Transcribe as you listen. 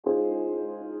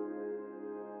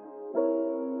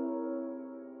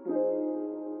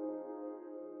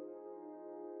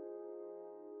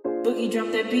Boogie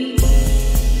drop that beat.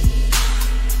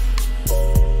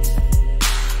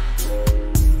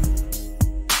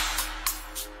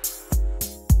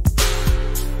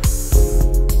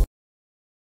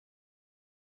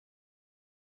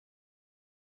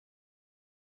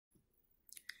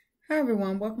 Hi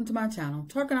everyone, welcome to my channel,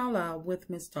 Talking Out Loud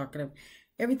with Miss Talkative.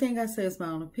 Everything I say is my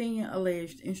own opinion,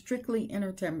 alleged, and strictly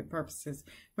entertainment purposes.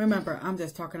 Remember, I'm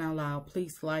just talking out loud.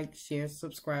 Please like, share,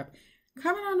 subscribe,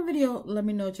 comment on the video, let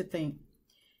me know what you think.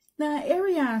 Now,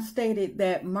 Arionne stated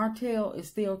that Martell is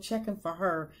still checking for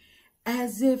her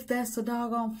as if that's a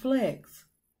doggone flex.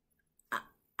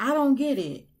 I don't get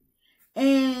it.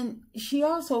 And she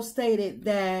also stated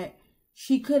that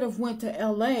she could have went to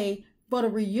LA for the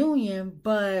reunion,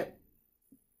 but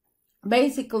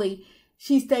basically,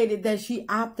 she stated that she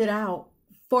opted out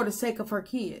for the sake of her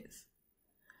kids.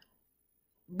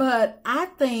 But I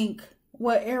think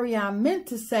what Arionne meant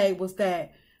to say was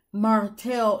that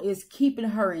Martell is keeping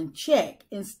her in check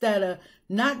instead of,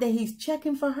 not that he's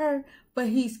checking for her, but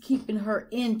he's keeping her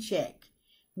in check,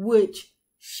 which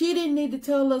she didn't need to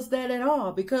tell us that at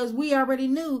all because we already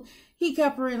knew he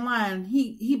kept her in line.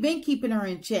 He been keeping her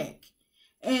in check.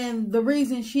 And the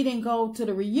reason she didn't go to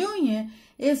the reunion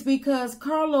is because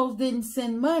Carlos didn't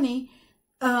send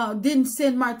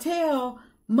Martell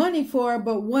money for her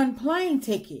but one plane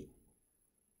ticket.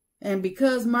 And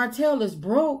because Martell is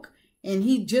broke and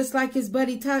he just like his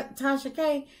buddy Tasha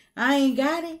K, I ain't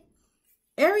got it,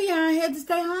 Arionne had to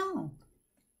stay home.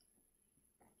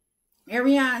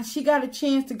 Arionne, she got a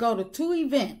chance to go to 2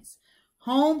 events,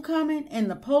 Homecoming and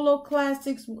the Polo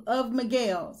Classics of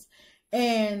Miguel's.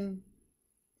 And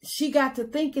she got to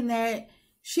thinking that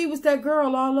she was that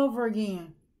girl all over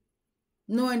again.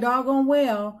 Knowing doggone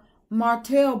well,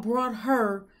 Martell brought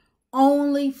her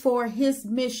only for his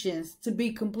missions to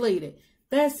be completed.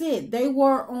 That's it. They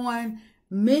were on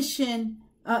mission.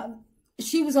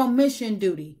 She was on mission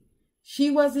duty.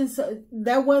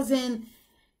 That wasn't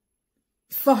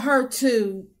for her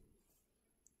to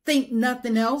think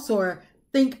nothing else or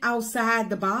think outside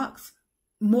the box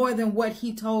more than what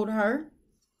he told her.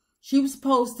 She was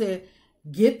supposed to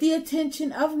get the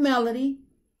attention of Melody,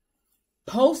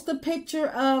 post a picture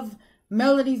of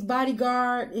Melody's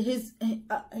bodyguard, him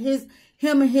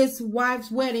and his wife's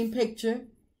wedding picture,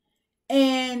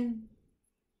 and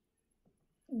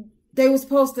they were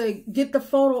supposed to get the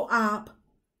photo op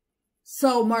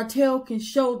so Martell can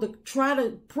try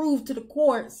to prove to the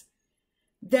courts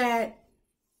that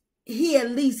he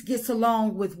at least gets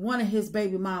along with one of his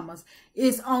baby mamas.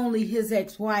 It's only his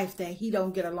ex-wife that he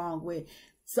don't get along with.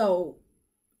 So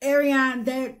Arionne,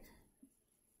 that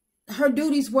her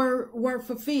duties were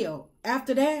how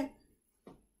after that,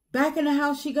 back in the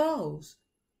house she goes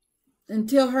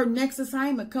until her next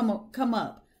assignment come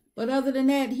up. But other than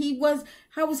that,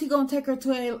 how was he gonna take her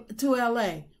to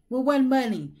LA with one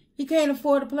money? He can't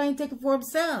afford a plane ticket for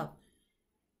himself.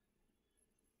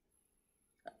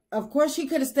 Of course, she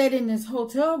could have stayed in this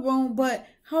hotel room, but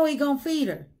how he gonna feed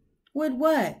her? With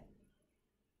what?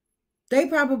 They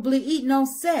probably eating on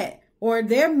set, or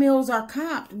their meals are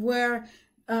comped where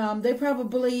they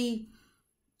probably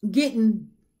getting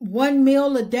 1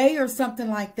 meal a day or something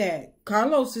like that.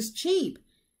 Carlos is cheap.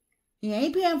 He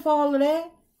ain't paying for all of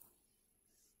that.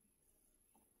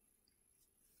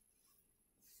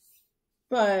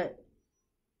 But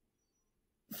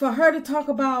for her to talk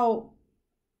about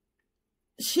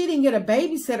she didn't get a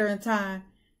babysitter in time.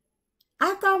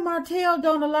 I thought Martell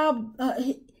don't allow,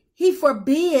 he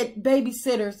forbid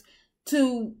babysitters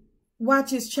to watch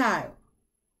his child.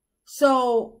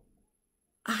 So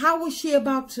how was she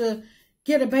about to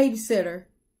get a babysitter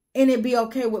and it be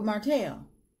okay with Martell?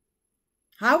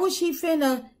 How was she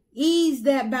finna ease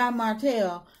that by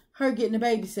Martell, her getting a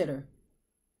babysitter?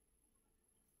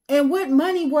 And what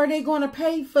money were they going to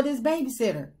pay for this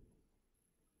babysitter?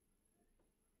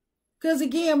 Because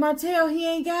again, Martell, he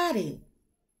ain't got it.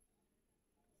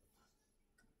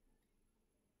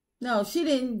 No, she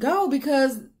didn't go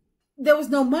because there was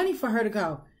no money for her to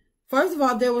go. First of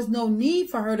all, there was no need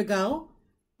for her to go.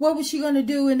 What was she going to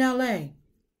do in LA?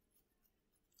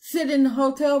 Sit in the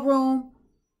hotel room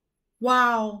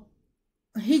while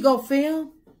he go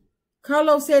film?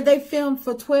 Carlos said they filmed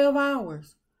for 12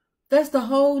 hours. That's the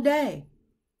whole day.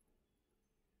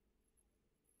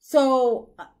 So,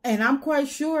 and I'm quite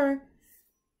sure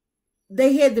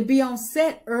they had to be on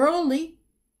set early,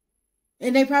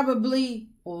 and they probably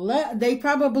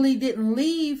didn't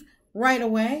leave right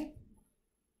away.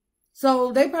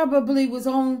 So they probably was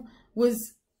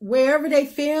wherever they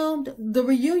filmed the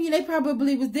reunion. They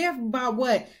probably was there for about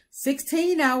what,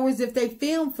 16 hours if they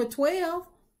filmed for 12.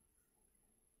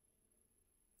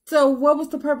 So what was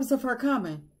the purpose of her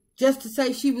coming? just to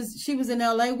say she was in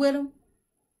LA with him.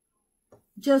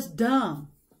 Just dumb.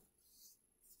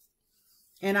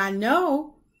 And I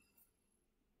know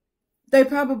they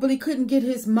probably couldn't get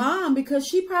his mom because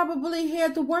she probably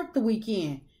had to work the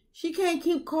weekend. She can't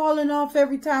keep calling off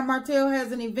every time Martell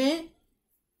has an event.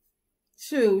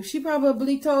 Shoot, she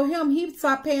probably told him he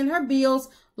stopped paying her bills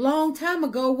long time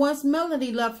ago once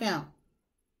Melody left him.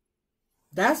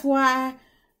 That's why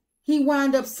he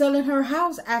wound up selling her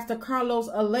house after Carlos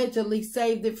allegedly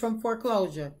saved it from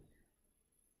foreclosure.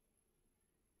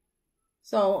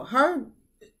 So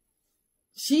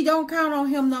she don't count on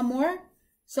him no more.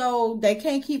 So they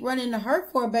can't keep running to her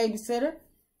for a babysitter.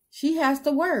 She has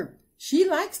to work. She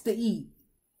likes to eat.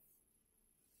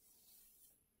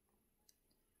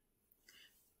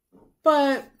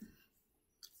 But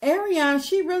Arionne,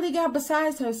 she really got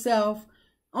beside herself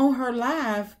on her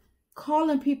live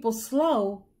calling people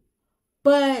slow.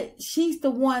 But she's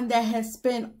the one that has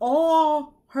spent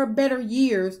all her better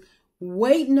years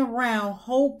waiting around,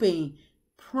 hoping,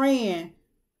 praying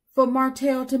for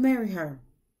Martell to marry her.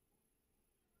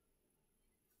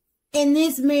 And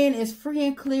this man is free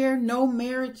and clear, no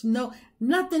marriage,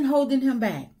 nothing holding him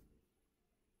back.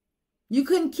 You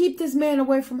couldn't keep this man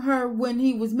away from her when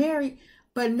he was married,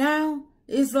 but now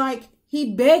it's like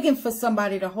he begging for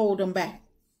somebody to hold him back.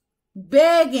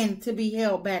 Begging to be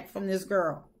held back from this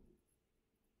girl.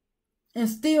 And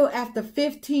still after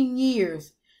 15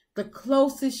 years, the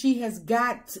closest she has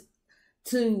got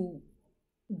to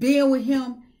being with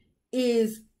him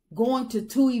is going to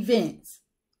 2 events.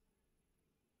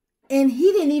 And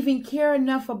he didn't even care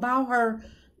enough about her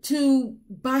to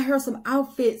buy her some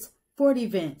outfits for the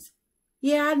events.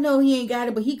 Yeah, I know he ain't got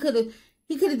it, but he could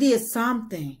have did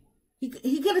something. He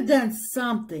could have done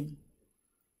something.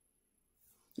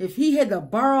 If he had to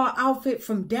borrow an outfit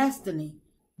from Destiny,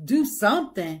 do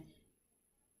something.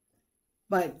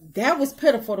 But that was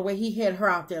pitiful the way he had her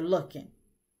out there looking.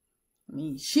 I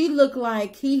mean, she looked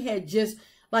like he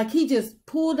just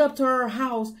pulled up to her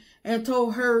house and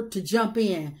told her to jump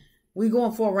in. We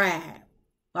going for a ride.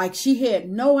 Like she had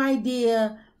no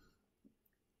idea,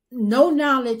 no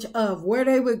knowledge of where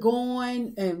they were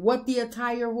going and what the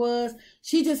attire was.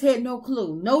 She just had no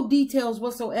clue, no details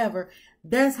whatsoever.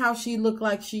 That's how she looked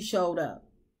like she showed up.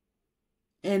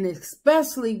 And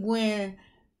especially when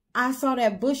I saw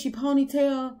that bushy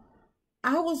ponytail,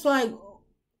 I was like,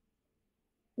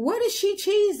 what is she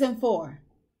cheesing for?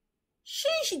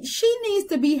 She needs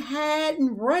to be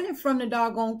hiding, running from the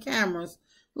doggone cameras,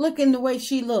 looking the way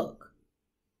she looked.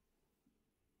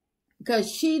 Because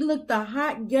she looked a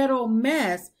hot ghetto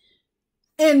mess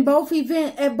at both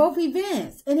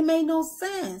events. And it made no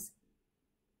sense.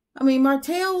 I mean,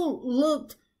 Martell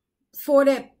looked for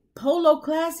that Polo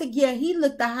Classic. Yeah, he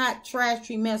looked a hot,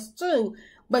 trashy mess too.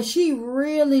 But she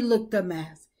really looked a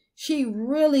mess. She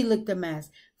really looked a mess.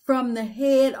 From the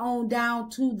head on down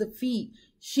to the feet,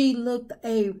 she looked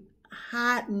a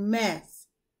hot mess.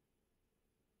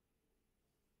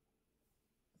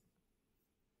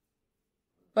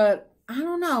 But I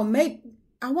don't know.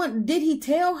 Did he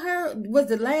tell her?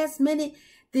 Was it last minute?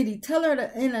 Did he tell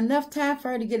her in enough time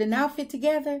for her to get an outfit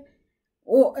together?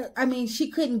 Or, I mean, she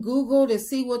couldn't Google to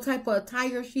see what type of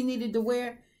attire she needed to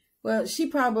wear. Well, she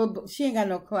ain't got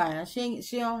no class. She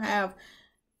don't have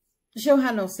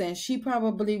no sense. She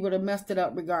probably would have messed it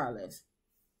up regardless.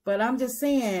 But I'm just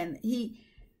saying,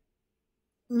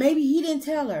 maybe he didn't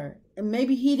tell her. And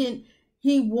maybe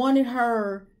he wanted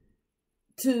her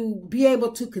to be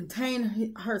able to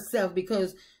contain herself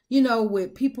because, you know,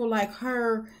 with people like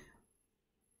her,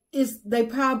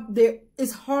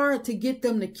 it's hard to get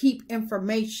them to keep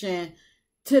information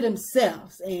to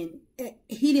themselves. And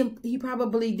he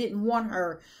probably didn't want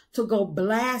her to go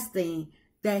blasting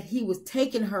that he was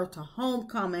taking her to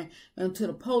homecoming and to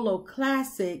the Polo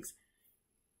Classics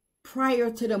prior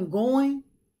to them going,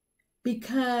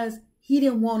 because he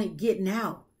didn't want it getting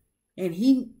out. And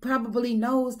he probably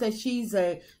knows that she's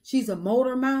a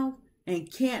motor mouth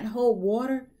and can't hold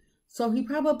water. So he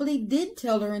probably didn't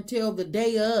tell her until the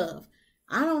day of.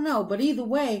 I don't know. But either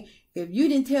way, if you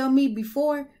didn't tell me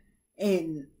before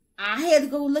and I had to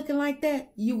go looking like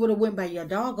that, you would have went by your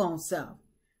doggone self.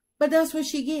 But that's what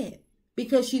she get.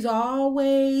 Because she's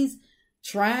always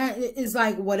trying. It's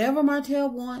like whatever Martell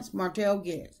wants, Martell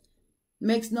gets.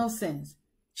 Makes no sense.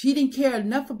 She didn't care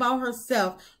enough about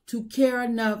herself to care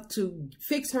enough to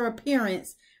fix her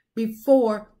appearance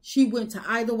before she went to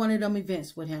either one of them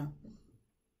events with him.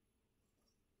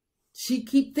 She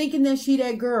keep thinking that she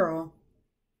that girl.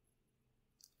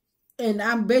 And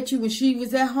I bet you when she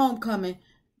was at homecoming,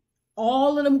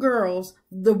 all of them girls,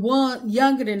 the one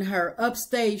younger than her,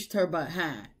 upstaged her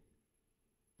behind.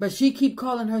 But she keep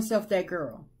calling herself that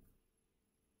girl.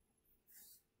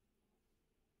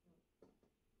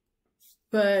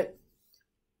 But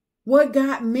what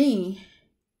got me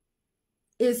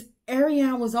is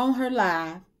Arionne was on her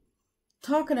live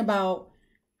talking about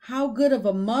how good of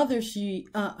a mother she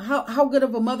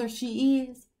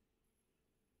is.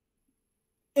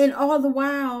 And all the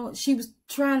while she was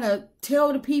trying to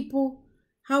tell the people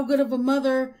how good of a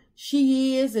mother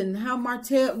she is and how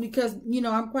Martell, because, you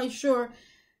know, I'm quite sure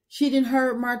she didn't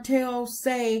heard Martell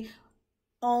say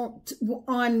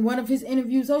on one of his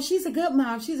interviews, oh, she's a good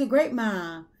mom. She's a great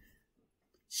mom.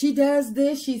 She does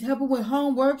this. She's helping with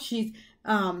homework. She's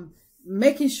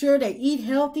making sure they eat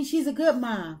healthy. She's a good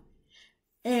mom.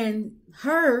 And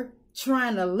her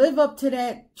trying to live up to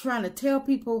that, trying to tell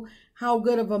people how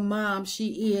good of a mom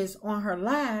she is on her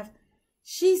live,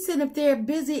 she's sitting up there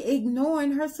busy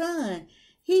ignoring her son.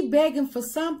 He begging for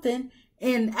something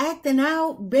and acting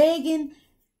out, begging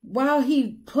while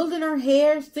he pulling her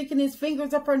hair, sticking his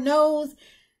fingers up her nose.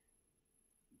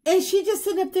 And she just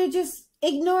sitting up there just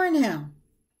ignoring him.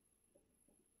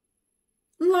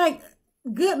 Like,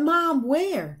 good mom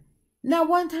where? Now,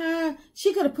 one time,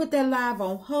 she could have put that live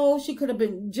on hold. She could have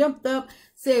been jumped up,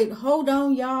 said, hold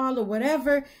on, y'all, or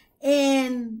whatever,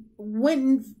 and went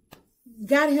and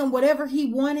got him whatever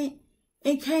he wanted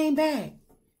and came back.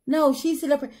 No, she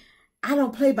said, I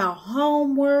don't play about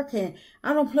homework, and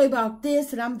I don't play about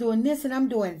this, and I'm doing this, and I'm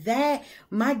doing that.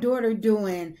 My daughter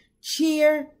doing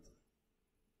cheer.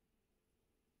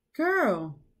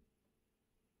 Girl,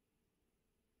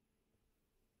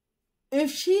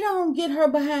 if she don't get her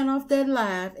behind off that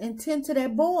live and tend to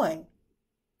that boy,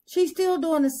 she's still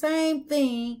doing the same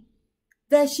thing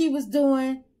that she was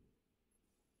doing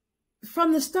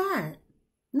from the start.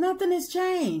 Nothing has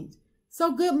changed.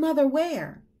 So good mother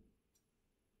where?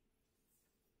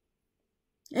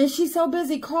 And she's so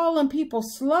busy calling people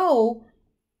slow.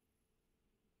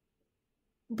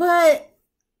 But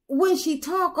when she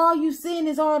talk, all you seeing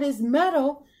is all this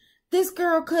metal. This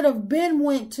girl could have been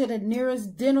went to the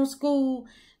nearest dental school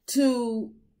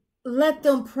to let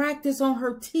them practice on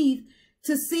her teeth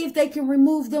to see if they can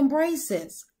remove them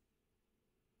braces.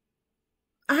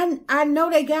 I know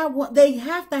they got one. They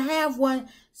have to have one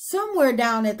somewhere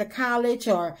down at the college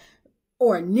or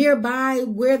nearby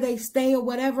where they stay or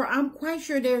whatever. I'm quite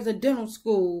sure there's a dental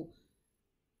school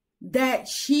that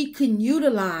she can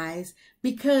utilize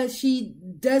because she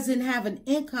doesn't have an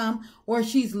income or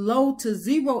she's low to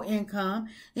zero income,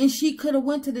 and she could have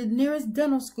went to the nearest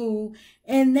dental school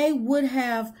and they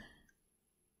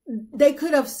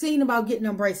could have seen about getting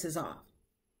them braces off.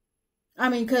 I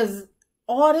mean, because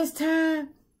all this time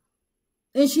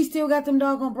and she still got them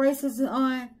doggone braces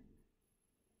on,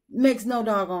 makes no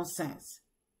doggone sense.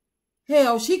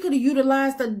 Hell, she could have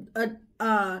utilized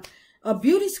a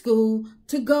beauty school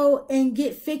to go and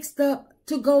get fixed up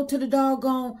to go to the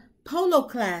doggone polo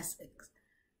classics.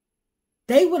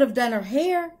 They would have done her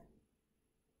hair.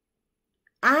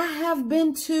 I have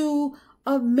been to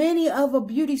many of a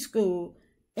beauty school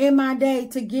in my day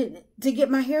to get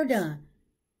my hair done.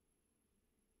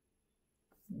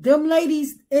 Them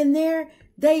ladies in there,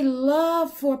 they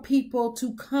love for people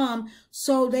to come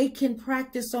so they can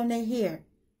practice on their hair.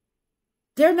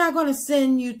 They're not going to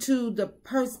send you to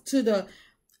the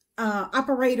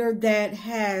operator that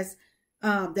has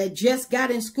that just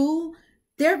got in school.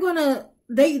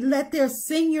 They let their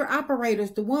senior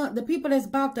operators, the people that's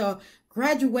about to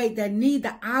graduate, that need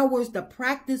the hours to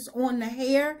practice on the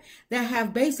hair, that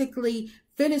have basically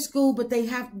finished school, but they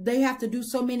have to do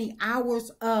so many hours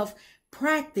of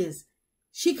practice.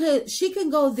 She can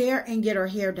go there and get her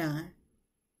hair done.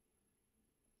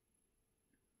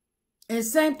 And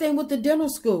same thing with the dental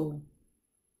school.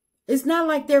 It's not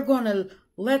like they're going to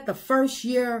let the first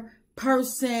year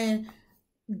person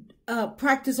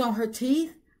practice on her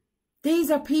teeth.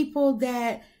 These are people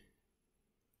that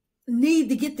need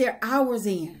to get their hours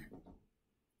in.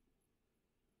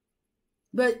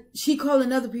 But she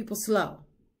calling other people slow.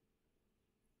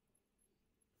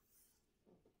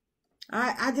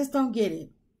 I just don't get it.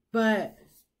 But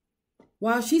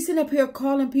while she's sitting up here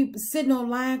calling people, sitting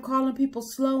online, calling people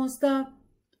slow and stuff,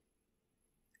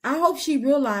 I hope she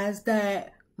realized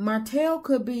that Martell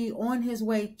could be on his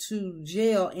way to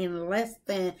jail in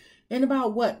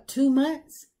about what, 2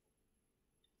 months?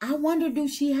 I wonder, do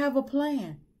she have a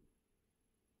plan?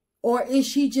 Or is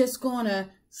she just going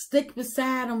to stick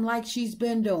beside him like she's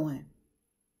been doing?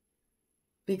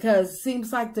 Because it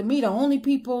seems like to me the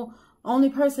only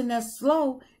person that's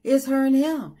slow is her and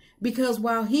him. Because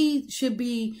while he should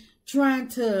be trying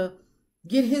to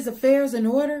get his affairs in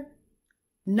order,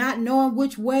 not knowing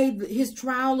which way his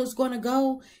trial is going to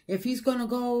go, if he's going to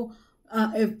go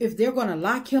if they're going to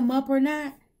lock him up or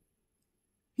not.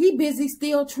 He busy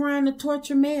still trying to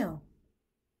torture Mel.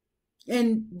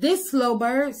 And this slow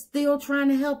bird still trying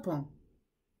to help him.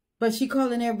 But she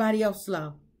calling everybody else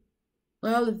slow.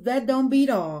 Well, if that don't beat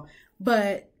all.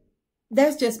 But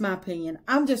that's just my opinion.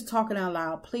 I'm just talking out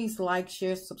loud. Please like,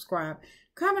 share, subscribe.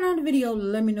 Comment on the video.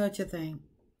 Let me know what you think.